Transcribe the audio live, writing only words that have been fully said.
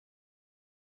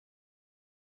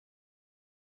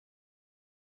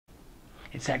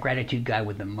It's that gratitude guy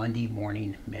with the Monday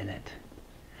morning minute.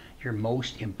 Your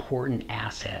most important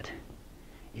asset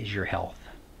is your health.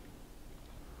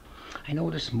 I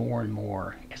notice more and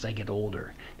more as I get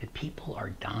older that people are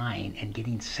dying and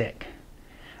getting sick.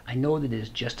 I know that it is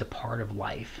just a part of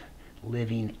life,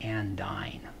 living and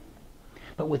dying.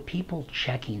 But with people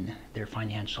checking their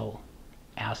financial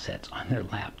assets on their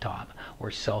laptop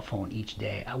or cell phone each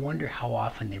day, I wonder how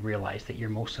often they realize that your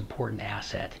most important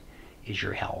asset is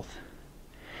your health.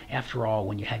 After all,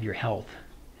 when you have your health,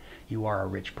 you are a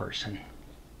rich person.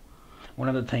 One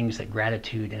of the things that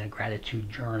gratitude and a gratitude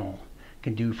journal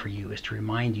can do for you is to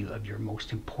remind you of your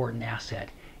most important asset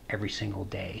every single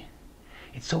day.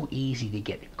 It's so easy to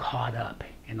get caught up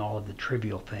in all of the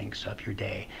trivial things of your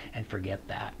day and forget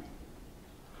that.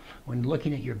 When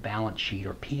looking at your balance sheet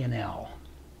or P&L,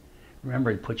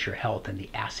 remember to put your health in the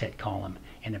asset column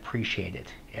and appreciate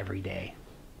it every day.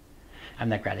 I'm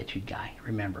that gratitude guy.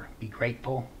 Remember, be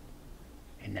grateful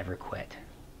and never quit.